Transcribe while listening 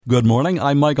Good morning,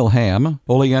 I'm Michael Ham.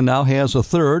 Olean now has a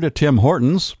third Tim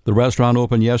Hortons. The restaurant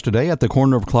opened yesterday at the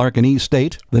corner of Clark and East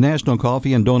State. The national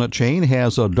coffee and donut chain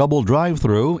has a double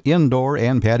drive-through, indoor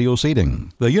and patio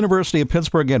seating. The University of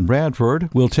Pittsburgh at Bradford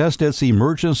will test its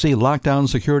emergency lockdown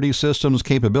security systems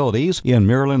capabilities in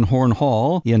Maryland Horn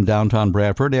Hall in downtown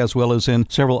Bradford, as well as in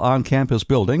several on-campus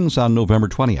buildings on November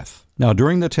 20th. Now,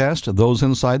 during the test, those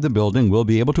inside the building will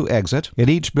be able to exit. At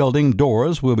each building,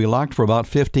 doors will be locked for about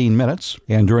 15 minutes,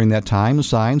 and during that time,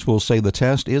 signs will say the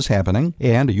test is happening,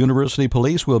 and university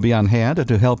police will be on hand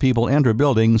to help people enter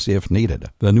buildings if needed.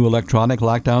 The new electronic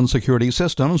lockdown security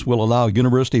systems will allow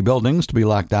university buildings to be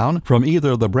locked down from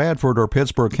either the Bradford or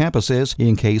Pittsburgh campuses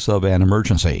in case of an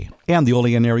emergency. And the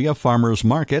Olean Area Farmers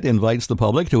Market invites the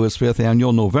public to its 5th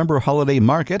annual November Holiday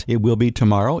Market. It will be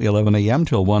tomorrow, 11 a.m.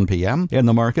 till 1 p.m., and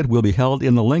the market will be held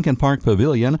in the Lincoln Park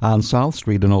Pavilion on South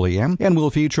Street in Olean and will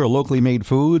feature locally made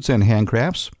foods and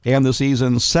handcrafts. And the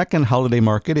season's second holiday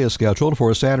market is scheduled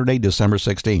for Saturday, December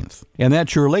 16th. And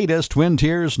that's your latest Twin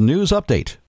Tiers news update.